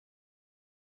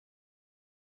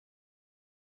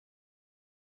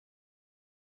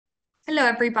Hello,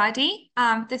 everybody.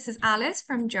 This is Alice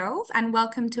from JoVE, and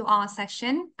welcome to our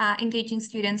session, Engaging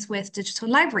Students with Digital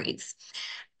Libraries.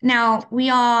 Now,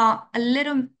 we are a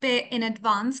little bit in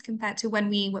advance compared to when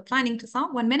we were planning to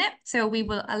start, 1 minute. So we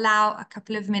will allow a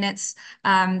couple of minutes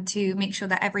to make sure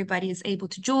that everybody is able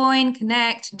to join,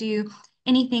 connect, do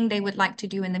anything they would like to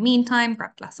do in the meantime,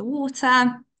 grab a glass of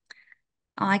water.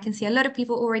 I can see a lot of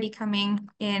people already coming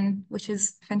in, which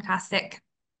is fantastic.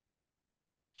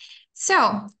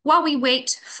 So while we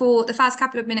wait for the first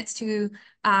couple of minutes to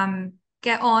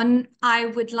get on, I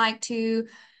would like to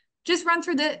just run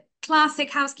through the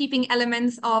classic housekeeping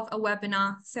elements of a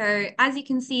webinar. So as you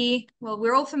can see, well,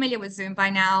 we're all familiar with Zoom by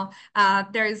now.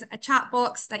 There's a chat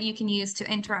box that you can use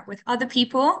to interact with other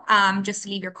people, just to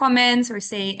leave your comments or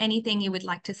say anything you would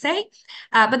like to say.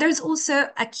 But there's also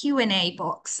a Q&A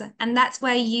box, and that's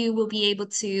where you will be able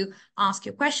to ask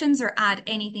your questions or add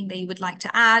anything that you would like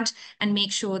to add, and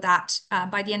make sure that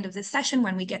by the end of this session,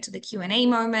 when we get to the Q&A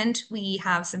moment, we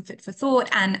have some food for thought,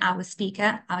 and our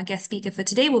guest speaker for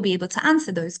today will be able to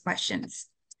answer those questions.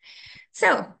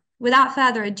 So without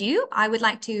further ado, I would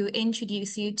like to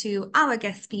introduce you to our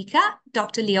guest speaker,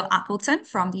 Dr. Leo Appleton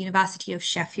from the University of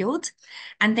Sheffield.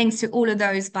 And thanks to all of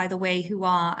those, by the way, who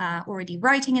are already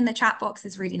writing in the chat box.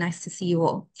 It's really nice to see you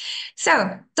all.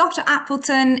 So Dr.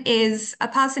 Appleton is a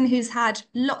person who's had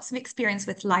lots of experience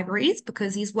with libraries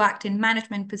because he's worked in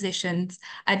management positions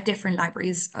at different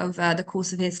libraries over the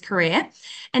course of his career.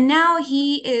 And now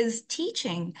he is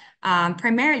teaching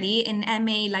primarily in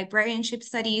MA Librarianship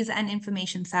Studies and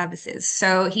Information Services.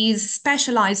 So he's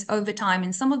specialized over time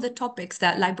in some of the topics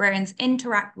that librarians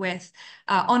interact with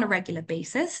on a regular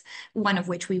basis, one of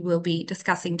which we will be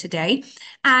discussing today.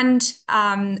 And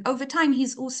over time,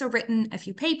 he's also written a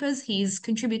few papers. He's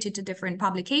contributed to different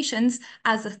publications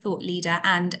as a thought leader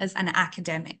and as an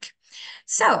academic.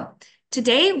 So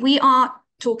today we are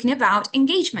talking about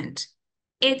engagement.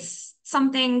 It's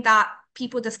something that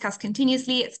people discuss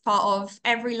continuously. It's part of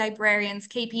every librarian's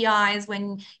KPIs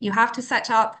when you have to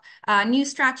set up new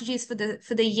strategies for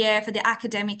the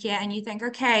academic year, and you think,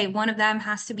 okay, one of them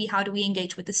has to be, how do we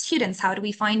engage with the students? How do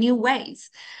we find new ways?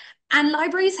 And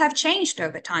libraries have changed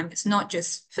over time. It's not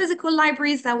just physical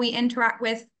libraries that we interact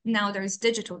with. Now there's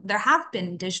digital. There have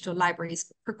been digital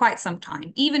libraries for quite some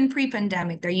time. Even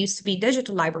pre-pandemic, there used to be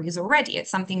digital libraries already.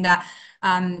 It's something that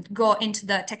got into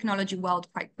the technology world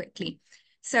quite quickly.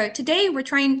 So today we're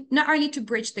trying not only to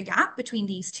bridge the gap between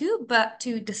these two, but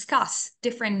to discuss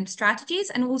different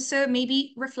strategies and also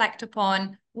maybe reflect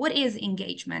upon what is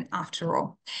engagement after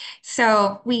all.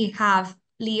 So we have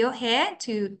Leo here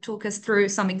to talk us through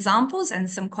some examples and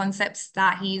some concepts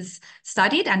that he's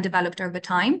studied and developed over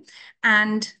time.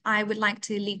 And I would like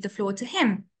to leave the floor to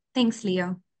him. Thanks,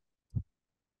 Leo.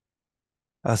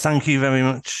 Thank you very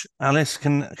much, Alice.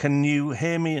 Can you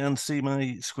hear me and see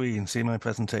my screen, see my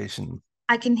presentation?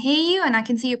 I can hear you and I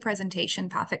can see your presentation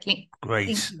perfectly.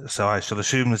 Great. So I shall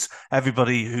assume that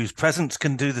everybody who's present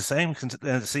can do the same,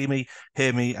 can see me,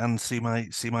 hear me, and see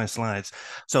my slides.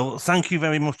 So thank you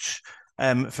very much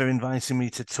for inviting me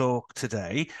to talk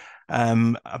today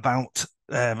about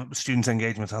student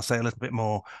engagement. I'll say a little bit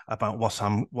more about what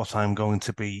I'm going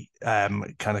to be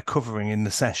kind of covering in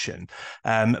the session.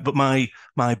 But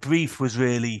my brief was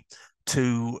really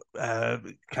to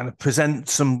kind of present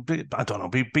some, I don't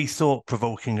know, be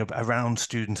thought-provoking around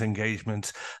student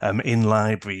engagement in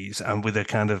libraries, and with a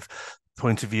kind of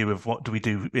point of view of what do we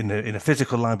do in a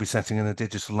physical library setting and a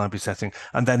digital library setting,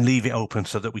 and then leave it open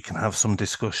so that we can have some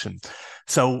discussion.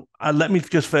 So let me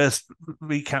just first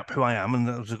recap who I am, and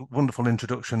that was a wonderful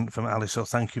introduction from Alice, so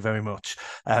thank you very much.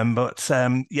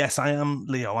 Yes, I am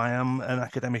Leo. I am an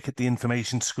academic at the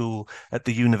Information School at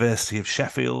the University of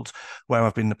Sheffield, where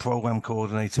I've been the programme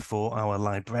coordinator for our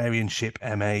librarianship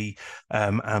MA,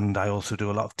 and I also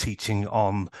do a lot of teaching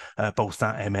on both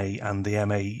that MA and the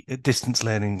MA Distance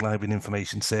Learning Library and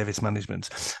Information Service Management.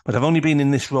 But I've only been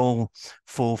in this role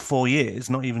for 4 years,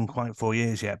 not even quite 4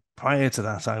 years yet. Prior to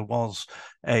that, I was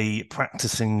a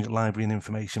practicing library and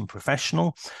information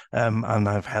professional, and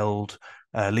I've held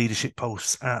leadership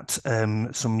posts at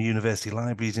some university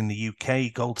libraries in the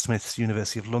UK, Goldsmiths,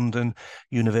 University of London,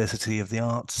 University of the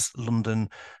Arts, London,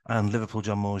 and Liverpool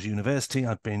John Moores University.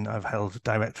 I've held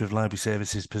Director of Library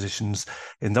Services positions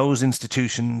in those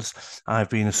institutions.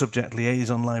 I've been a subject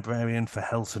liaison librarian for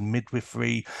health and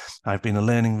midwifery. I've been a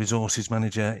learning resources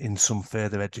manager in some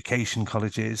further education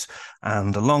colleges.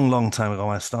 And a long time ago,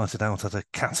 I started out as a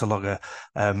cataloguer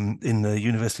in the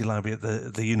University Library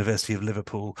at the University of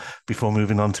Liverpool before moving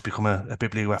moving on to become a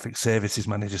bibliographic services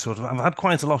manager. So I've had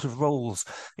quite a lot of roles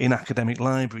in academic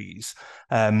libraries,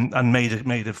 and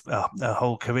made a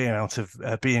whole career out of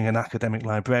being an academic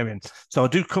librarian. So I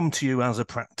do come to you as a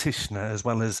practitioner as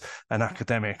well as an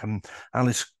academic. And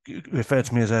Alice referred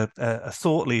to me as a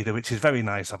thought leader, which is very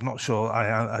nice. I'm not sure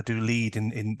I do lead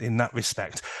in that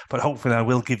respect, but hopefully I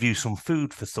will give you some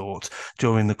food for thought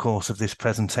during the course of this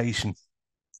presentation.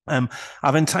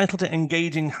 I've entitled it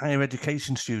Engaging Higher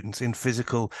Education Students in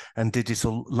Physical and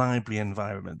Digital Library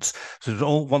Environments. So we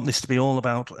all want this to be all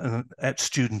about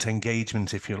student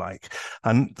engagement, if you like.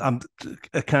 And I'm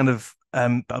a kind of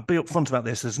I'll be upfront about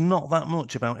this. There's not that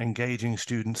much about engaging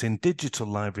students in digital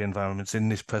library environments in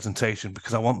this presentation,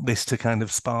 because I want this to kind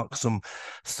of spark some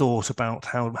thought about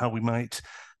how we might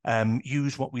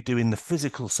use what we do in the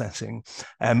physical setting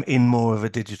in more of a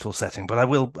digital setting. But I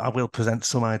will present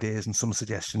some ideas and some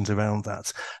suggestions around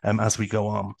that as we go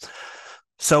on.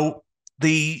 So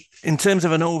in terms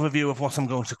of an overview of what I'm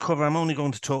going to cover, I'm only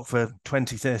going to talk for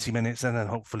 20-30 minutes, and then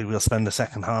hopefully we'll spend the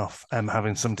second half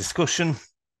having some discussion.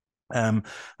 I'm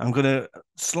going to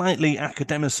slightly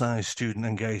academicize student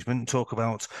engagement, talk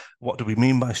about what do we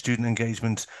mean by student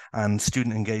engagement and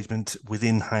student engagement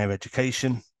within higher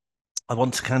education. I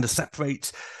want to kind of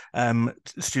separate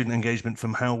student engagement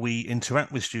from how we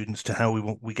interact with students to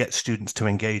how we get students to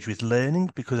engage with learning,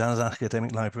 because as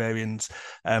academic librarians,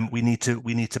 we need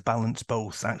to balance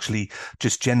both, actually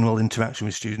just general interaction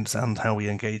with students and how we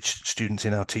engage students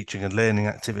in our teaching and learning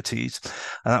activities.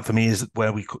 And that for me is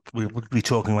where we would be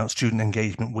talking about student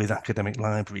engagement with academic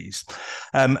libraries.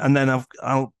 And then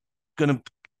I'll going to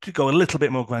go a little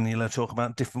bit more granular, talk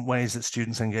about different ways that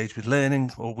students engage with learning,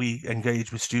 or we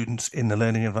engage with students in the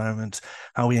learning environment,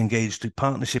 how we engage through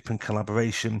partnership and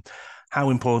collaboration, how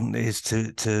important it is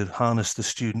to harness the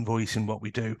student voice in what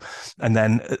we do. And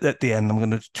then at the end, I'm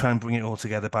going to try and bring it all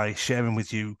together by sharing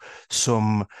with you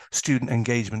some student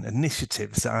engagement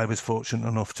initiatives that I was fortunate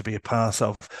enough to be a part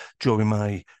of during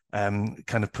my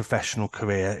kind of professional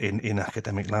career in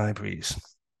academic libraries.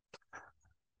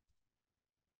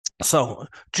 So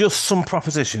just some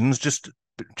propositions, just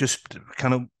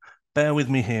kind of bear with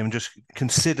me here and just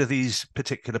consider these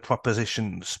particular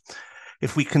propositions.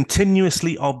 If we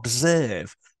continuously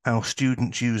observe how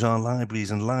students use our libraries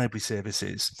and library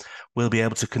services, we'll be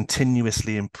able to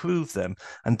continuously improve them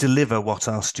and deliver what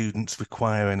our students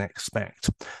require and expect.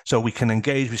 So we can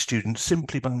engage with students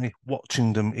simply by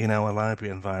watching them in our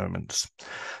library environments.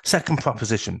 Second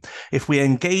proposition, if we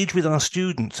engage with our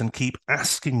students and keep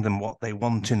asking them what they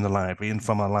want in the library and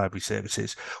from our library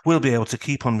services, we'll be able to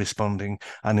keep on responding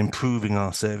and improving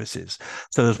our services.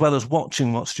 So as well as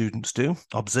watching what students do,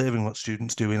 observing what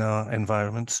students do in our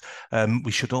environments,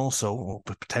 we should also, or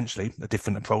potentially a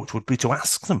different approach would be to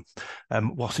ask them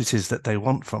what it is that they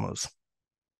want from us.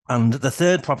 And the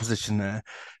third proposition there,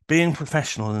 being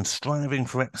professional and striving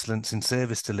for excellence in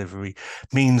service delivery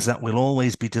means that we'll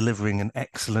always be delivering an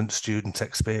excellent student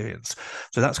experience.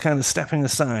 So that's kind of stepping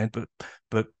aside,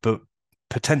 but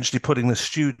potentially putting the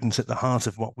students at the heart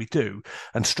of what we do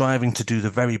and striving to do the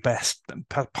very best,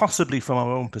 possibly from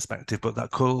our own perspective, but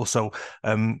that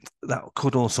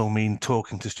could also mean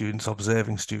talking to students,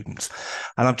 observing students.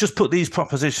 And I've just put these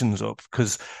propositions up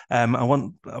because I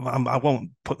won't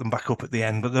put them back up at the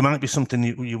end, but there might be something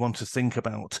you want to think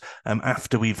about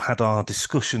after we've had our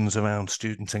discussions around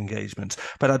student engagement.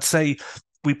 But I'd say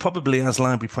we probably, as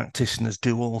library practitioners,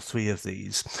 do all three of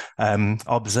these: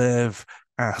 observe,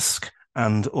 ask,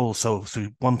 and also through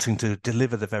wanting to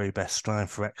deliver the very best,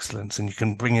 strive for excellence. And you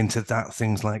can bring into that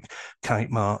things like kite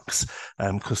marks,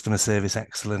 customer service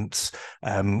excellence,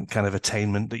 kind of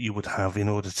attainment that you would have in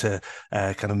order to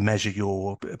kind of measure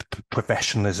your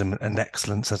professionalism and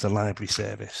excellence as a library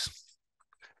service.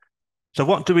 So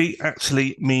what do we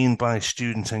actually mean by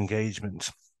student engagement?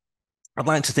 I'd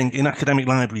like to think in academic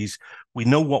libraries, we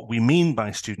know what we mean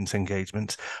by student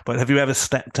engagement, but have you ever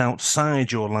stepped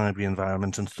outside your library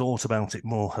environment and thought about it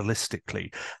more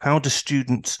holistically? How do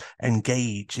students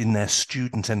engage in their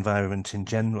student environment in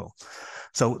general?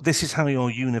 So this is how your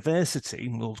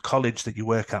university or college that you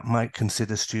work at might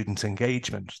consider student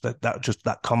engagement,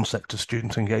 that concept of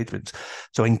student engagement.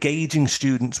 So engaging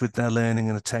students with their learning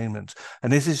and attainment.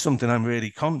 And this is something I'm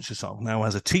really conscious of now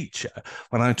as a teacher.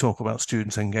 When I talk about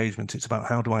student engagement, it's about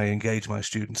how do I engage my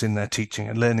students in their teaching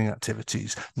and learning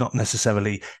activities, not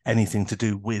necessarily anything to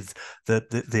do with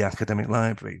the academic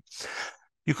library.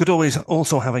 You could always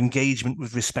also have engagement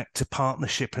with respect to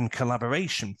partnership and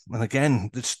collaboration. And again,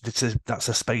 that's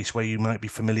a space where you might be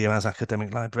familiar as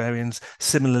academic librarians.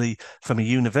 Similarly, from a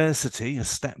university, a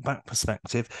step back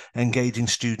perspective, engaging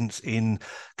students in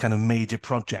kind of major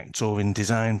projects or in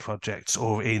design projects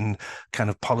or in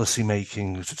kind of policy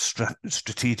making,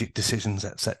 strategic decisions,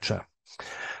 etc.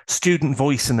 Student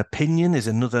voice and opinion is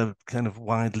another kind of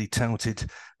widely touted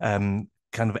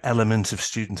kind of element of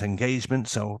student engagement.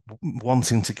 So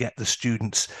wanting to get the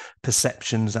students'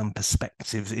 perceptions and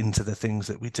perspectives into the things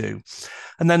that we do.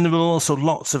 And then there are also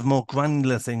lots of more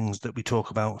granular things that we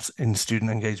talk about in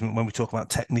student engagement when we talk about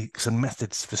techniques and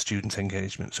methods for student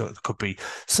engagement. So it could be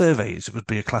surveys, it would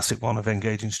be a classic one of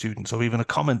engaging students, or even a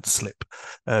comment slip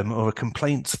or a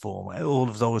complaints form. All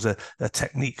of those are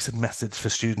techniques and methods for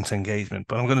student engagement.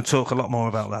 But I'm going to talk a lot more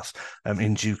about that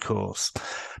in due course,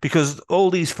 because all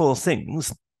these four things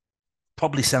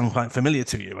probably sound quite familiar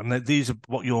to you, and these are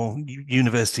what your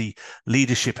university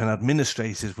leadership and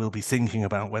administrators will be thinking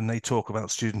about when they talk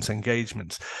about student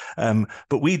engagement.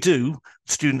 But we do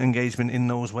student engagement in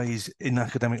those ways in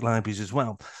academic libraries as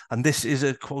well. And this is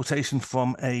a quotation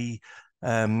from a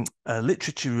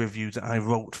literature review that I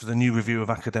wrote for the new review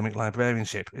of academic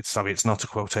librarianship. It's not a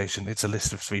quotation, it's a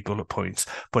list of 3 bullet points,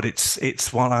 but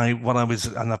it's what I was,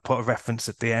 and I put a reference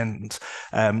at the end,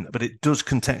 but it does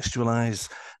contextualize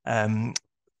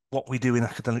what we do in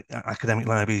academic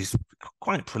libraries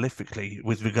quite prolifically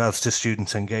with regards to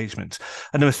student engagement.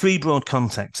 And there are 3 broad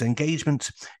contexts: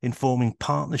 engagement informing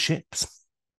partnerships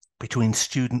between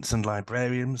students and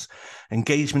librarians,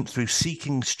 engagement through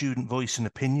seeking student voice and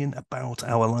opinion about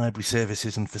our library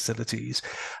services and facilities,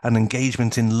 and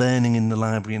engagement in learning in the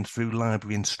library and through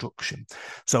library instruction.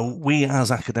 So we as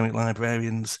academic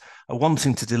librarians are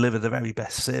wanting to deliver the very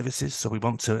best services. So we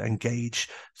want to engage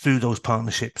through those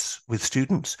partnerships with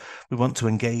students. We want to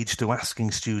engage through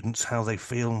asking students how they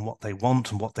feel and what they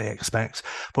want and what they expect.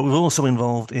 But we're also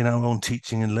involved in our own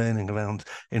teaching and learning around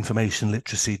information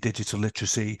literacy, digital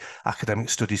literacy, academic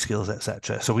study skills,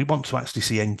 etc. So we want to actually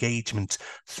see engagement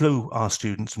through our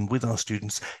students and with our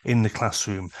students in the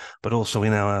classroom, but also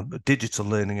in our digital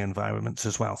learning environments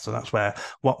as well. So that's where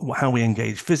how we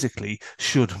engage physically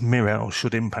should mirror or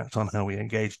should impact on how we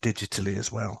engage digitally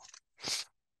as well.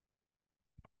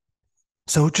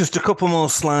 So just a couple more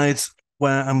slides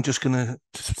where I'm just going to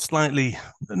slightly,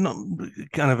 not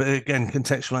kind of, again,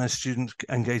 contextualize student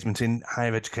engagement in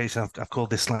higher education. I've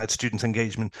called this slide student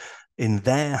engagement in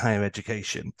their higher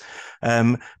education,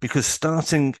 because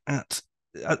starting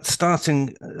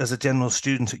as a general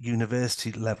student at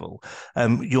university level,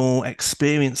 your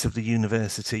experience of the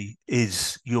university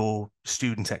is your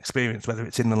student experience, whether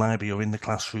it's in the library or in the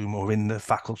classroom or in the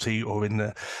faculty or in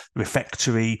the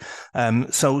refectory.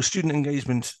 So student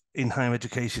engagement in higher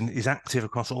education is active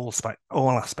across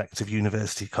all aspects of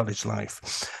university college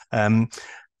life.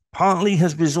 Partly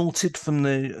has resulted from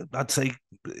the, I'd say,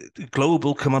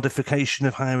 global commodification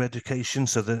of higher education,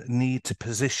 so the need to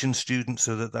position students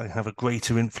so that they have a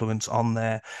greater influence on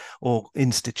their or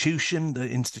the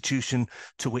institution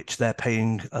to which they're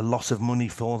paying a lot of money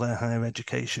for their higher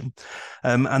education.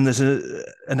 And there's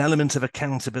an element of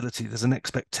accountability. There's an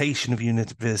expectation of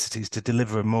universities to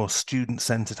deliver a more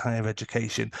student-centered higher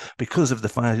education because of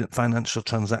the financial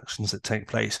transactions that take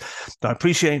place. But I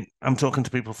appreciate I'm talking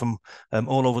to people from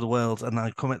all over the world, and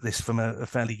I come at this from a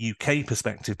fairly UK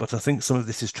perspective, but I think some of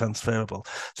this is transferable.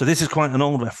 So this is quite an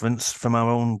old reference from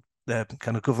our own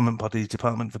kind of government body,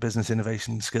 Department for Business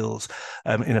Innovation and Skills,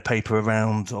 in a paper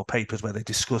or papers where they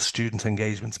discuss student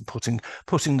engagement and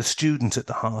putting the student at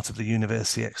the heart of the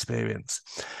university experience.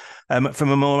 From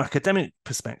a more academic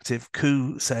perspective,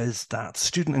 Koo says that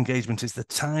student engagement is the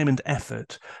time and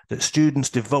effort that students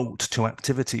devote to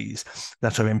activities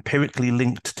that are empirically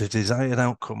linked to desired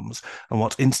outcomes and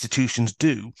what institutions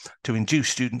do to induce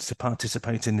students to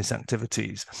participate in these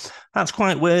activities. That's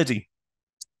quite wordy.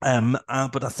 But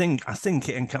I think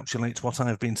it encapsulates what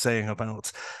I've been saying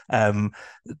about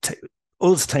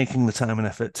us taking the time and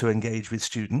effort to engage with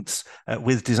students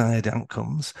with desired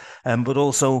outcomes, but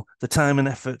also the time and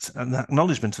effort and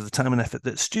acknowledgement of the time and effort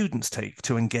that students take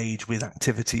to engage with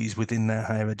activities within their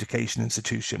higher education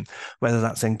institution, whether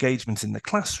that's engagement in the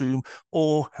classroom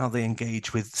or how they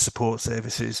engage with support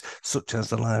services such as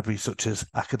the library, such as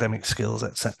academic skills,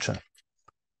 etc.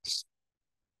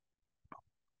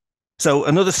 So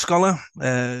another scholar,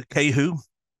 Kehu,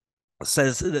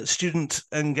 says that student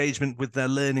engagement with their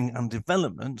learning and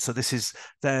development. So this is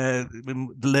their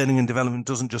learning and development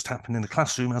doesn't just happen in the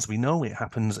classroom, as we know. It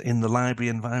happens in the library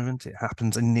environment. It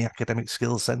happens in the academic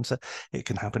skills centre. It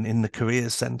can happen in the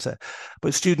careers centre.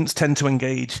 But students tend to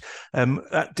engage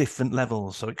at different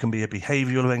levels. So it can be a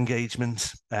behavioural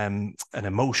engagement, an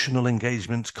emotional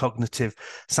engagement, cognitive,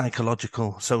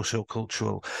 psychological,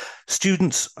 socio-cultural.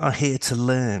 Students are here to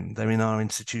learn. They're in our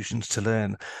institutions to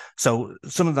learn. So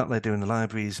some of that they do in the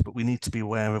libraries, but we need to be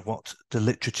aware of what the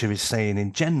literature is saying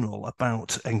in general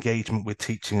about engagement with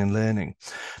teaching and learning.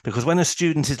 Because when a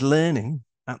student is learning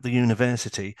at the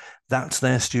university, that's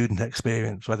their student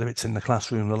experience, whether it's in the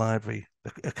classroom, the library,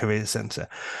 a career centre.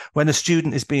 When a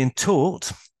student is being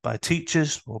taught by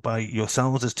teachers or by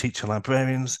yourselves as teacher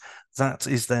librarians, that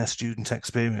is their student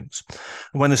experience.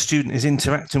 And when a student is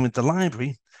interacting with the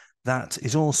library, that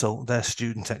is also their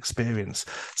student experience.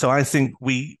 So I think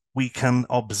we can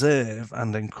observe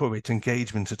and encourage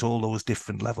engagement at all those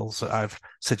different levels that I've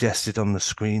suggested on the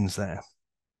screens there.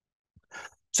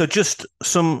 So just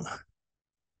some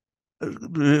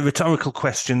rhetorical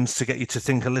questions to get you to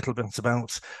think a little bit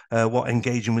about what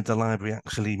engaging with the library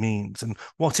actually means. And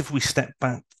what if we step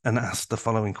back and ask the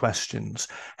following questions?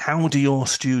 How do your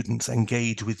students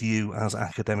engage with you as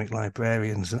academic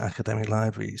librarians and academic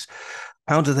libraries?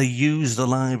 How do they use the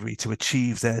library to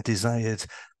achieve their desired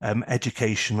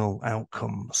educational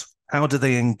outcomes? How do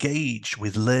they engage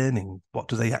with learning? What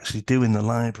do they actually do in the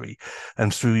library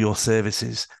and through your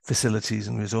services, facilities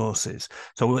and resources?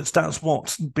 So that's what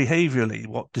behaviourally,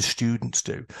 what the students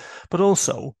do. But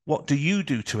also, what do you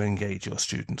do to engage your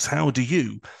students? How do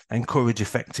you encourage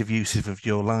effective usage of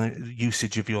your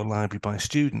library by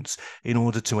students in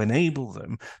order to enable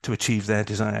them to achieve their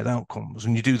desired outcomes?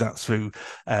 And you do that through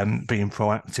being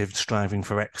proactive, striving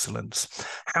for excellence.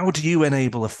 How do you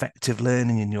enable effective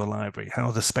learning in your library? How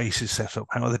are the spaces set up?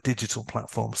 How are the digital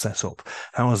platforms set up?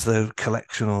 How is the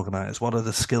collection organised? What are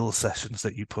the skills sessions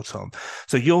that you put on?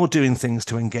 So you're doing things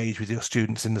to engage with your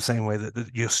students in the same way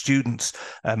that your students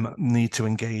need to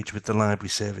engage with the library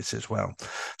service as well.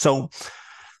 So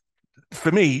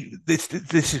for me, this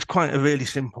is quite a really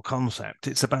simple concept.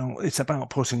 It's about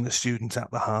putting the students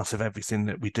at the heart of everything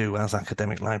that we do as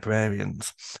academic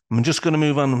librarians. I'm just going to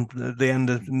move on at the end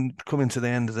of coming to the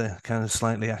end of the kind of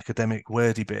slightly academic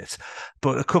wordy bit,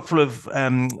 but a couple of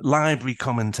library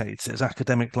commentators,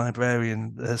 academic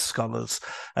librarian scholars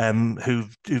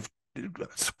who've I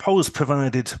suppose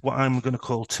provided what I'm going to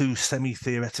call two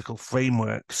semi-theoretical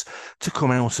frameworks to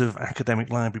come out of academic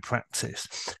library practice.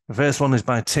 The first one is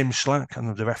by Tim Schlack,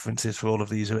 and the references for all of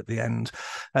these are at the end.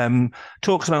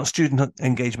 Talks about student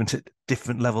engagement at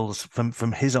different levels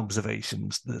from his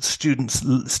observations. That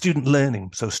student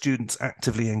learning, so students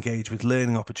actively engage with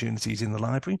learning opportunities in the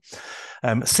library.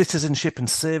 Citizenship and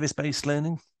service-based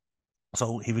learning.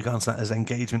 So he regards that as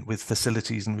engagement with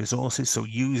facilities and resources. So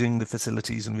using the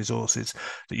facilities and resources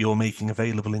that you're making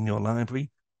available in your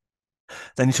library.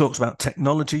 Then he talks about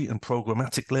technology and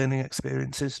programmatic learning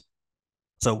experiences.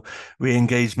 So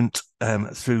re-engagement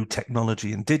through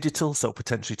technology and digital. So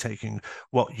potentially taking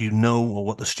what you know or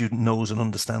what the student knows and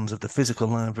understands of the physical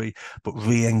library, but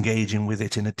re-engaging with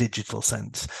it in a digital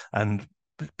sense. And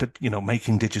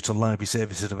making digital library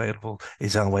services available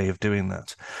is our way of doing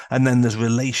that. And then there's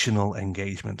relational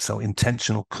engagement, so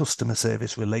intentional customer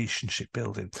service relationship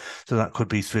building. So that could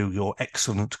be through your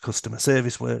excellent customer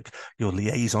service work, your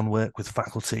liaison work with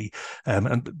faculty,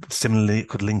 and similarly, it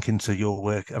could link into your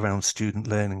work around student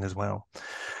learning as well.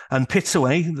 And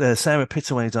Pittaway, Sarah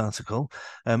Pittaway's article,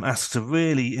 asks a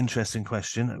really interesting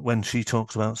question when she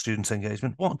talks about students'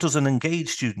 engagement. What does an engaged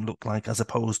student look like as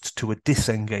opposed to a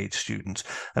disengaged student?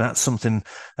 And that's something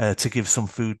to give some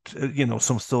food,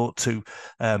 some thought to.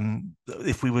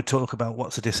 If we would talk about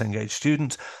what's a disengaged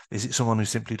student, is it someone who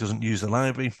simply doesn't use the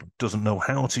library, doesn't know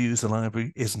how to use the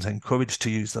library, isn't encouraged to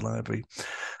use the library?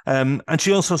 And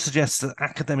she also suggests that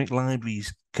academic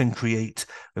libraries can create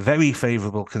very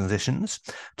favourable conditions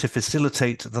to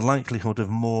facilitate the likelihood of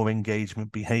more engagement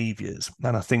behaviours.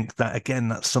 And I think that, again,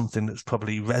 that's something that's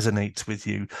probably resonates with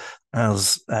you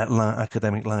as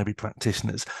academic library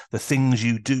practitioners, the things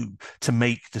you do to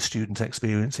make the student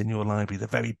experience in your library the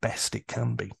very best it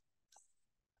can be.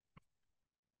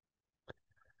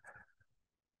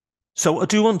 So I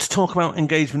do want to talk about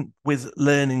engagement with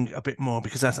learning a bit more,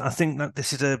 because I think that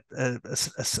this is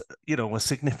a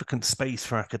significant space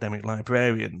for academic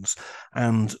librarians,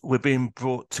 and we're being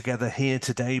brought together here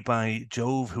today by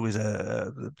JoVE, who is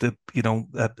a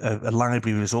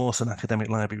library resource, an academic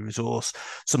library resource,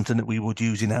 something that we would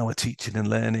use in our teaching and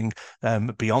learning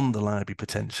beyond the library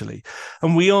potentially.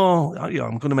 And we are,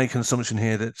 I'm going to make an assumption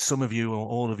here that some of you or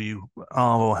all of you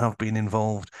are or have been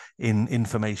involved in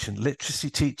information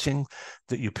literacy teaching,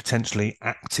 that you're potentially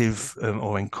active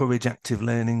or encourage active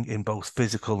learning in both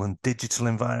physical and digital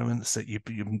environments, that you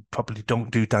probably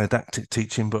don't do didactic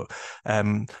teaching, but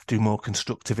do more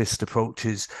constructivist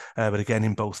approaches, but again,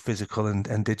 in both physical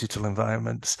and digital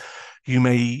environments. You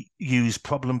may use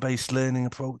problem-based learning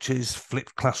approaches,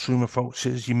 flipped classroom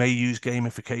approaches. You may use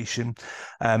gamification.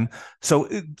 So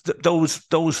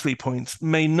those 3 points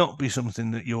may not be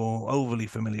something that you're overly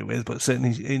familiar with, but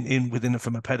certainly within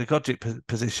from a pedagogic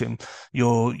position,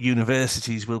 your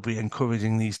universities will be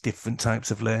encouraging these different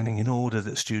types of learning in order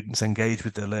that students engage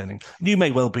with their learning. You may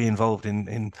well be involved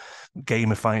in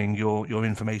gamifying your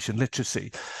information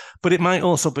literacy, but it might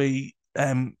also be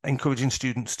encouraging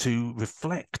students to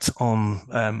reflect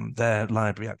on their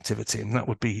library activity, and that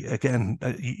would be again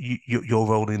your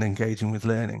role in engaging with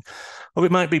learning. Or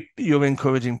it might be you're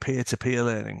encouraging peer-to-peer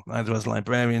learning, either as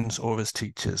librarians or as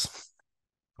teachers.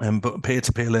 But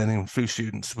peer-to-peer learning through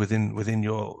students within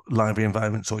your library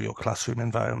environments or your classroom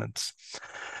environments.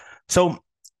 So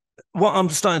what I'm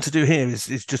starting to do here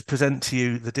is just present to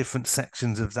you the different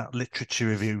sections of that literature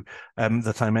review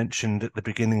that I mentioned at the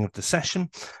beginning of the session.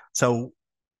 So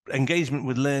engagement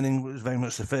with learning was very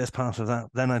much the first part of that.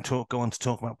 Then I go on to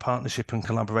talk about partnership and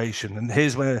collaboration. And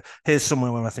here's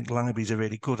somewhere where I think libraries are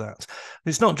really good at.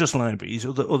 It's not just libraries,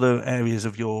 other areas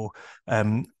of your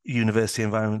university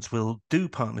environments will do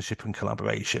partnership and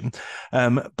collaboration.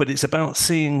 But it's about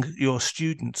seeing your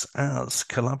students as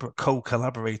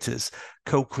co-collaborators,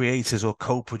 co-creators or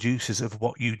co-producers of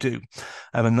what you do.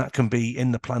 And that can be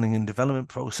in the planning and development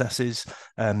processes.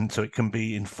 So it can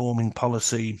be informing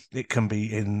policy. It can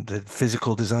be in the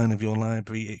physical design of your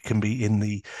library. It can be in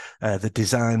the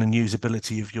design and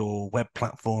usability of your web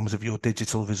platforms, of your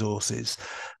digital resources.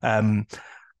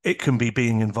 It can be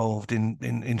being involved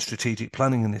in strategic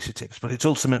planning initiatives, but it's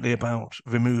ultimately about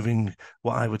removing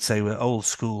what I would say were old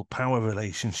school power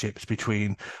relationships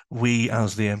between we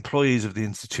as the employees of the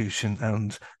institution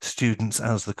and students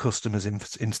as the customers in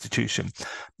institution.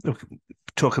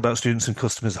 Talk about students and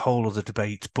customers, a whole other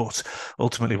debate, but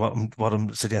ultimately what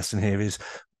I'm suggesting here is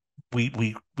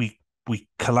we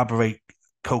collaborate,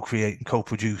 co-create and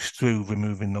co-produce through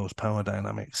removing those power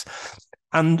dynamics.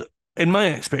 And in my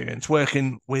experience,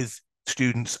 working with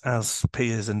students as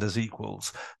peers and as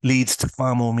equals leads to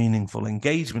far more meaningful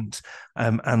engagement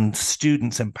and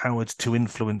students empowered to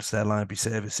influence their library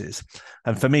services.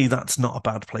 And for me, that's not a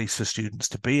bad place for students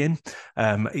to be in.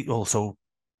 It also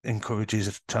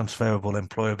encourages transferable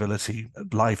employability,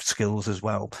 life skills as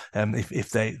well, if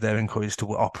they're encouraged to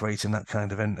operate in that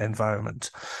kind of environment.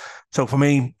 So for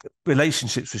me,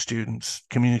 relationships with students,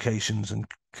 communications and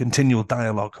continual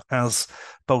dialogue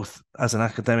both as an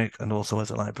academic and also as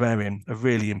a librarian are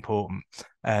really important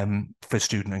for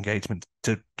student engagement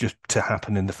to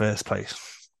happen in the first place.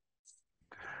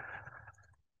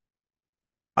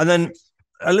 And then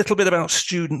a little bit about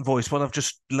student voice, what I've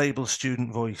just labeled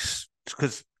student voice,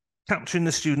 because capturing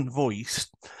the student voice,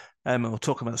 or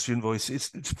talking about student voice,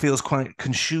 it feels quite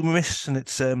consumerist, and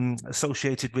it's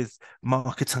associated with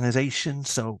marketization,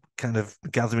 so kind of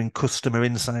gathering customer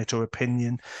insight or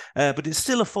opinion, but it's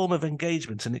still a form of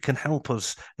engagement, and it can help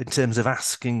us in terms of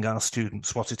asking our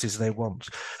students what it is they want.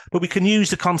 But we can use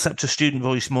the concept of student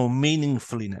voice more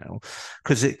meaningfully now,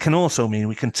 because it can also mean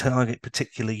we can target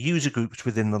particular user groups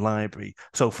within the library.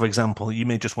 So for example, you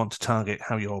may just want to target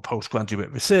how your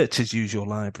postgraduate researchers use your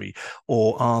library,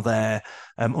 or are there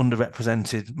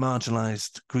underrepresented,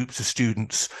 marginalised groups of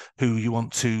students who you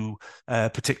want to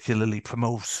particularly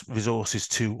promote resources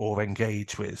to or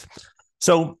engage with.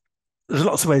 So there's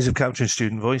lots of ways of capturing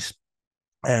student voice.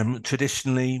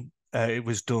 Traditionally, it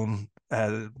was done,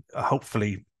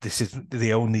 hopefully this is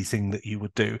the only thing that you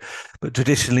would do, but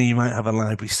traditionally you might have a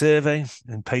library survey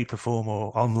in paper form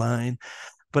or online.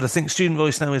 But I think student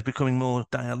voice now is becoming more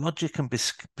dialogic and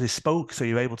bespoke, so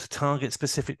you're able to target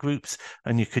specific groups,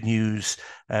 and you can use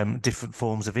different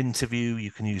forms of interview,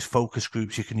 you can use focus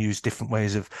groups, you can use different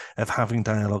ways of having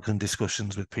dialogue and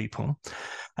discussions with people.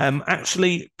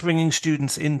 Actually bringing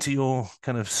students into your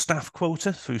kind of staff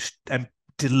quota through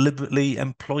deliberately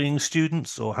employing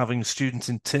students or having student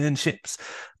internships,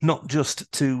 not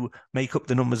just to make up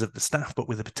the numbers of the staff, but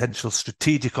with a potential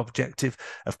strategic objective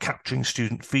of capturing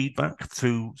student feedback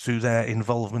through their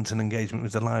involvement and engagement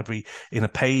with the library in a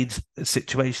paid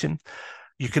situation.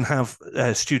 You can have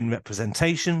student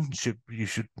representation. You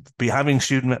should be having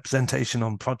student representation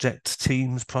on project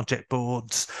teams, project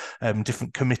boards,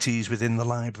 different committees within the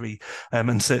library,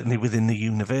 and certainly within the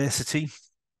university.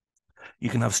 You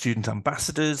can have student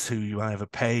ambassadors who you either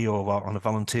pay or are on a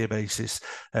volunteer basis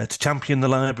to champion the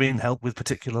library and help with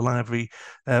particular library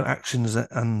actions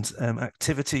and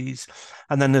activities.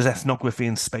 And then there's ethnography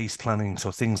and space planning, so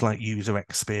things like user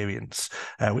experience,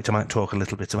 which I might talk a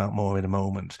little bit about more in a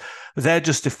moment. But they're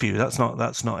just a few. That's not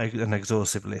an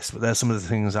exhaustive list, but there's some of the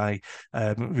things I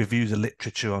review the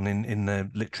literature on in the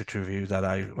literature review that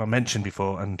I mentioned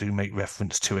before and do make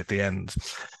reference to at the end.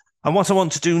 And what I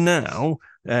want to do now,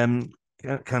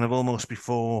 kind of almost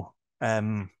before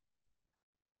opening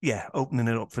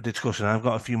it up for discussion, I've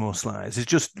got a few more slides, is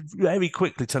just very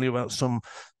quickly tell you about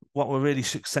what were really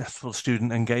successful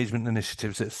student engagement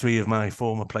initiatives at 3 of my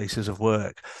former places of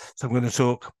work. So I'm going to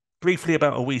talk briefly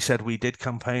about a We Said We Did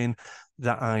campaign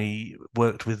that I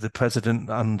worked with the president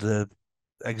and the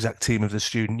exec team of the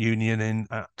student union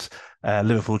at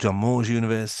Liverpool John Moores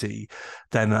University.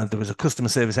 Then there was a customer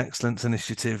service excellence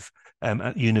initiative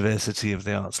at University of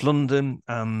the Arts London,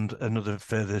 and another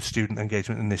further student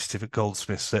engagement initiative at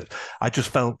Goldsmiths that I just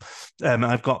felt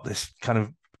I've got this kind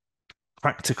of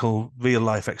practical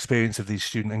real-life experience of these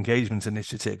student engagement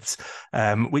initiatives,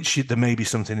 which there may be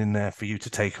something in there for you to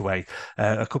take away.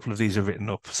 A couple of these are written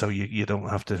up, so you don't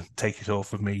have to take it all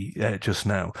from me just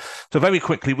now. So very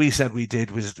quickly, We Said We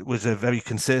Did was a very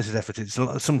concerted effort. It's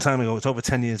some time ago, it's over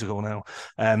 10 years ago now,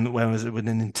 where it was with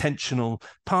an intentional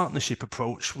partnership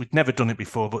approach. We'd never done it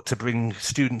before, but to bring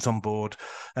students on board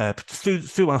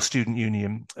through our student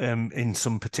union in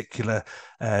some particular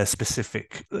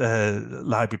specific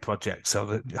library projects. So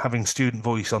that having student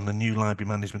voice on the new library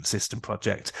management system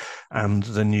project and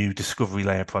the new discovery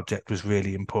layer project was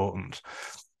really important.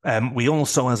 We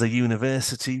also, as a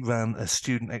university, ran a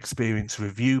student experience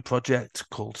review project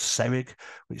called SERIG,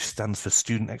 which stands for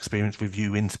Student Experience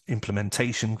Review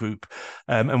Implementation Group.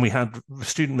 And we had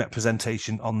student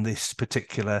representation on this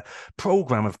particular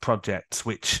program of projects,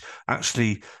 which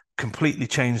actually completely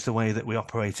changed the way that we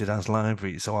operated as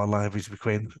libraries. So our libraries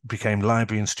became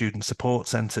library and student support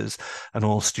centres, and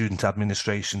all student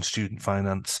administration, student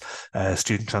finance,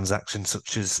 student transactions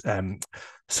such as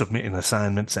submitting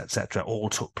assignments, etc., all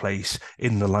took place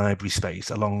in the library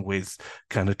space, along with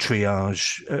kind of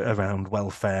triage around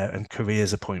welfare and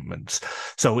careers appointments.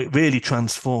 So it really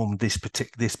transformed this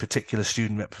particular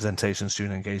student representation,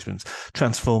 student engagements,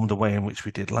 transformed the way in which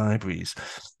we did libraries.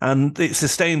 And it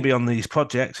sustained beyond these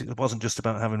projects. It wasn't just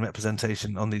about having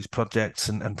representation on these projects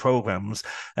and programs.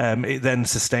 It then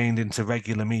sustained into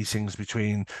regular meetings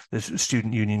between the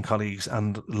student union colleagues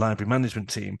and the library management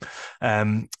team.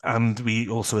 And we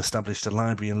also established a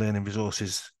Library and Learning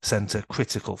Resources Centre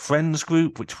Critical Friends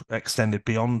group, which extended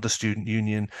beyond the student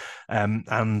union.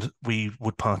 And we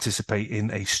would participate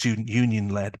in a student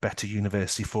union-led Better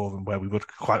University Forum, where we would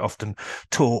quite often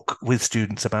talk with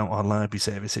students about our library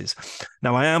services.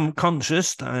 Now, I am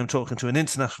conscious that I am talking to an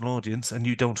international audience, and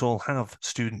you don't all have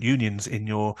student unions in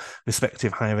your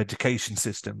respective higher education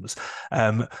systems.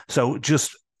 So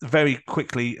just very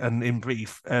quickly and in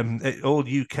brief, all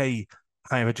UK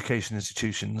higher education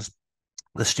institutions,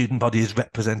 the student body is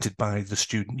represented by the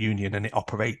student union, and it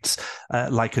operates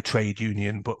like a trade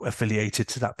union, but affiliated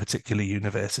to that particular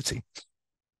university.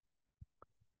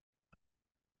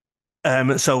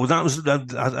 So that was,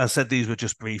 I said, these were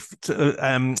just brief.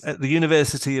 At the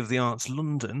University of the Arts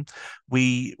London,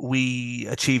 we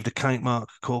achieved a kite mark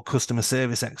called Customer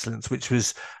Service Excellence, which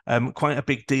was quite a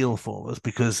big deal for us,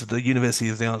 because the University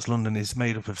of the Arts London is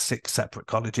made up of 6 separate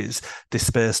colleges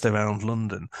dispersed around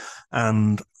London.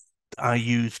 And I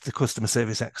used the Customer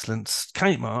Service Excellence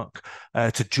kite mark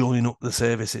to join up the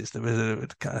services. There was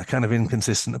a kind of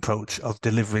inconsistent approach of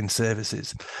delivering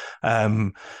services.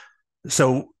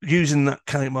 So using that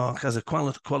kite mark as a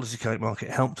quality kite mark, it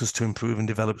helped us to improve and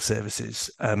develop services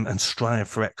and strive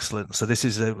for excellence. So this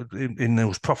is in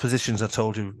those propositions I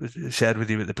shared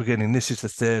with you at the beginning, this is the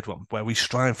third one, where we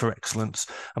strive for excellence.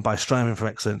 And by striving for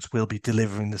excellence, we'll be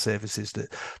delivering the services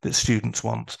that students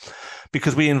want.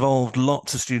 because we involved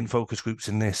lots of student focus groups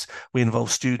in this. We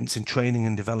involved students in training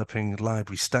and developing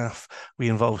library staff. We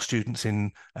involved students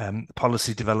in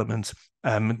policy development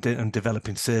and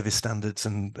developing service standards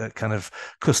and kind of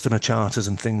customer charters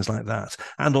and things like that,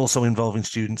 and also involving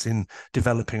students in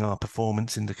developing our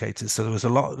performance indicators. So there was a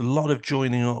lot of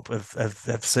joining up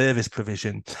of service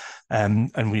provision,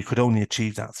 and we could only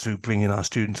achieve that through bringing our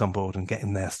students on board and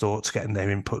getting their thoughts, getting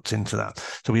their inputs into that.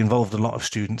 So we involved a lot of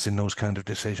students in those kind of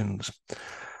decisions.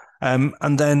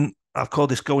 And then I've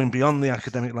called this going beyond the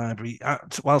academic library.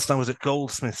 Whilst I was at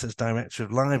Goldsmiths as Director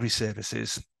of Library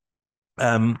Services,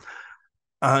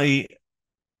 I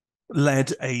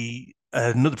led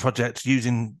another project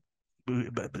using,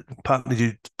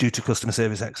 partly due to customer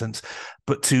service excellence,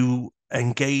 but to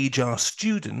engage our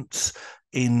students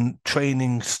in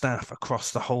training staff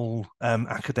across the whole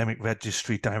academic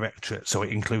registry directorate. So it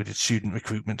included student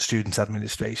recruitment, student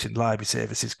administration, library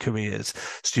services, careers,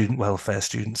 student welfare,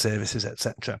 student services,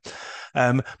 etc.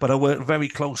 But I worked very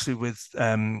closely with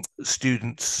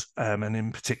students, and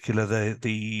in particular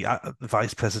the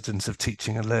vice presidents of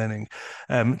teaching and learning,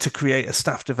 to create a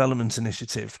staff development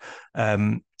initiative,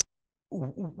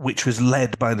 which was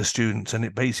led by the students, and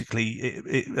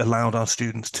it allowed our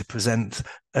students to present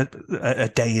a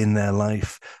day in their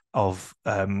life of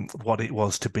what it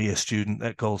was to be a student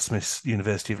at Goldsmiths,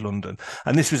 University of London.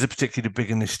 And this was a particularly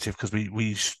big initiative because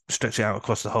we stretched it out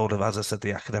across the whole of, as I said,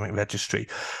 the academic registry.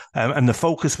 And the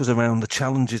focus was around the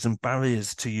challenges and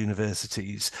barriers to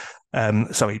universities.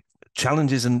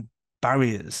 Challenges and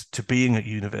barriers to being at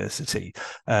university,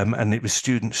 and it was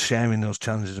students sharing those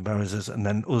challenges and barriers, and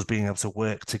then us being able to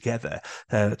work together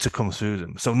to come through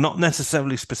them. So not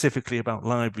necessarily specifically about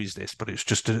libraries, but it's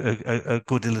just a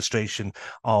good illustration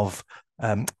of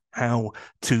how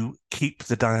to keep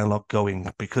the dialogue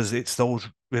going, because it's those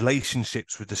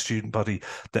relationships with the student body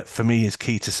that for me is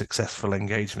key to successful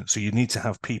engagement. So you need to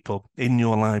have people in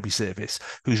your library service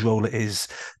whose role it is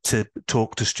to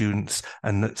talk to students,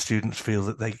 and that students feel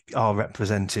that they are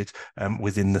represented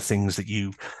within the things that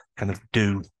you kind of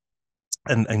do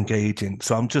and engage in.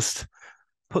 So I'm just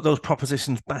put those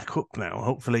propositions back up now.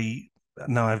 Hopefully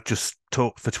now I've just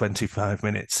talked for 25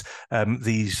 minutes.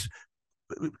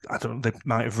 I don't know, they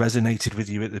might have resonated with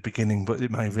you at the beginning, but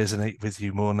it might resonate with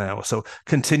you more now. So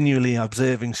continually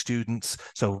observing students.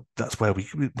 So that's where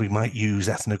we might use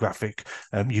ethnographic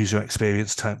user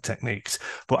experience type techniques,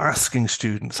 but asking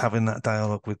students, having that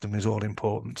dialogue with them is all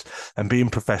important, and being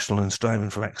professional and striving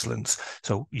for excellence.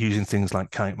 So using things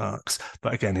like kite marks,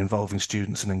 but again, involving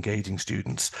students and engaging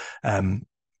students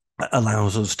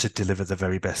allows us to deliver the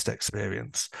very best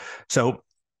experience. So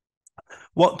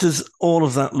what does all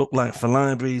of that look like for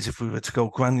libraries if we were to go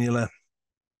granular?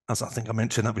 As I think I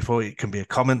mentioned that before, it can be a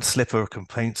comment slip or a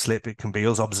complaint slip. It can be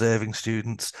us observing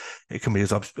students. It can be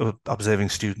us observing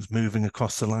students moving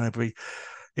across the library.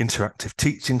 Interactive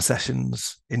teaching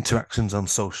sessions, interactions on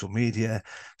social media,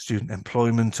 student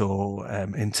employment or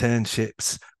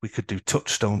internships. We could do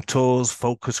touchstone tours,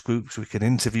 focus groups. We can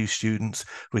interview students.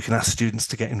 We can ask students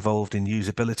to get involved in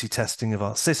usability testing of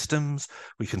our systems.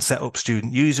 We can set up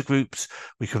student user groups.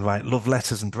 We can write love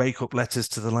letters and breakup letters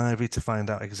to the library to find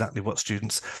out exactly what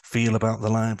students feel about the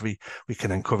library. We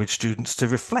can encourage students to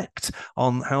reflect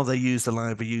on how they use the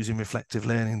library using reflective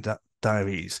learning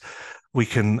diaries. We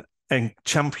can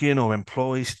champion or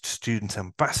employ student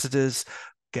ambassadors,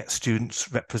 get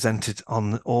students represented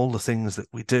on all the things that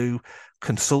we do,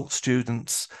 consult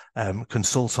students,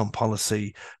 consult on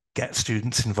policy, get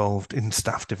students involved in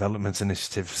staff development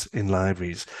initiatives in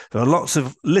libraries. There are lots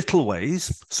of little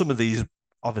ways, some of these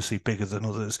obviously bigger than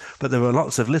others, but there are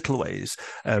lots of little ways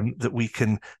that we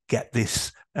can get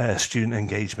this student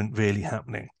engagement really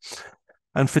happening.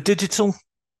 And for digital,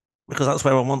 because that's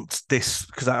where I want this,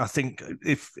 because I think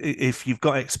if you've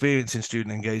got experience in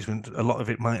student engagement, a lot of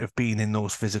it might have been in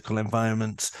those physical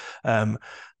environments.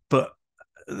 But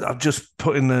I've just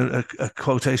put in a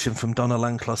quotation from Donna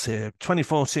Lanclos here,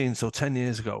 2014, so 10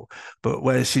 years ago, but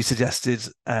where she suggested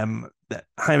that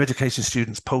higher education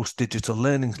students post-digital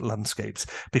learning landscapes,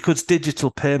 because digital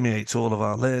permeates all of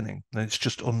our learning, and it's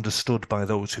just understood by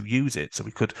those who use it. So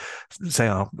we could say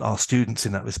our students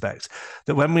in that respect,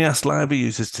 that when we ask library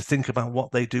users to think about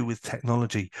what they do with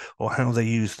technology or how they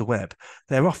use the web,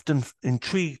 they're often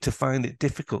intrigued to find it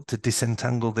difficult to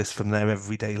disentangle this from their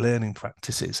everyday learning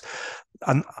practices.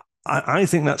 And I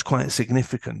think that's quite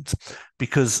significant,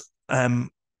 because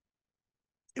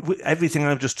everything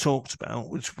I've just talked about,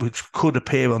 which could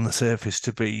appear on the surface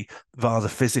to be rather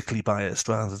physically biased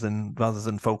rather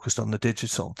than focused on the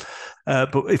digital.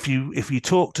 But if you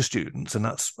talk to students, and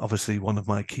that's obviously one of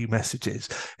my key messages,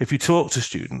 if you talk to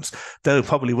students, they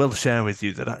probably will share with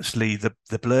you that actually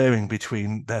the blurring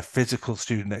between their physical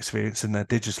student experience and their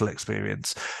digital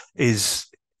experience is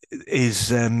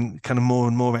kind of more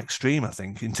and more extreme, I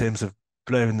think, in terms of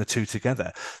blurring the two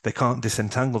together. They can't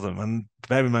disentangle them. And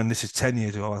bear in mind, this is 10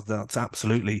 years ago. That's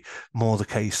absolutely more the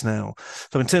case now.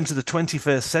 So in terms of the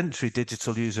 21st century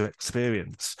digital user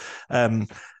experience, I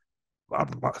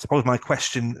suppose my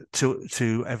question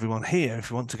to everyone here,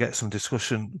 if you want to get some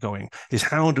discussion going, is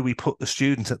how do we put the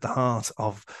student at the heart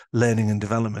of learning and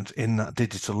development in that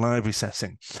digital library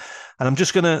setting? And I'm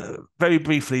just going to very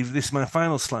briefly, this is my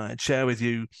final slide, share with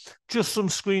you just some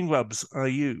screen grabs I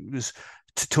use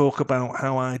to talk about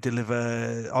how I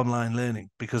deliver online learning,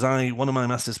 because one of my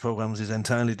master's programs is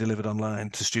entirely delivered online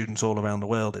to students all around the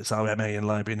world. It's our MA in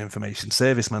Library and Information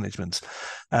Service Management.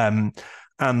 And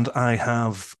I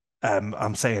have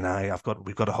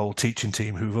we've got a whole teaching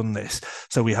team who run this.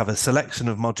 So we have a selection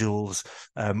of modules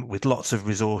with lots of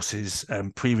resources,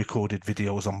 pre-recorded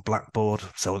videos on Blackboard,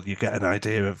 so you get an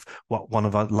idea of what one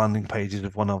of our landing pages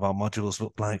of one of our modules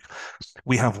look like.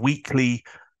 We have weekly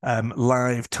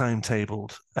live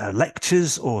timetabled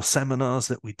lectures or seminars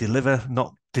that we deliver,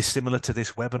 not dissimilar to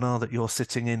this webinar that you're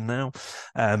sitting in now,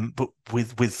 but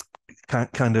with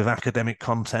kind of academic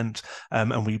content,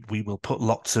 and we will put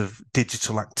lots of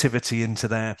digital activity into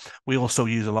there. We also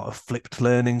use a lot of flipped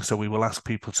learning, so we will ask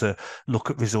people to look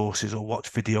at resources or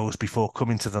watch videos before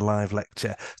coming to the live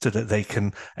lecture so that they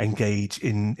can engage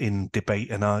in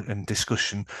debate and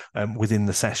discussion within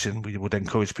the session. We would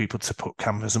encourage people to put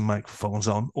cameras and microphones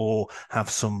on or have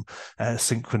some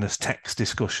synchronous text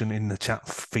discussion in the chat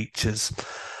features.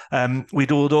 We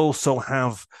would also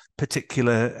have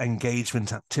particular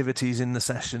engagement activities in the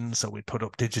session. So we put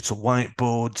up digital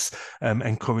whiteboards,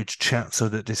 encourage chat so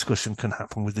that discussion can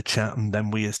happen with the chat, and then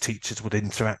we as teachers would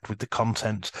interact with the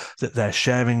content that they're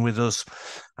sharing with us.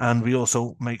 And we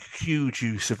also make huge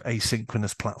use of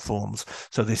asynchronous platforms.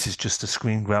 So this is just a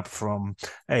screen grab from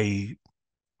a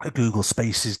Google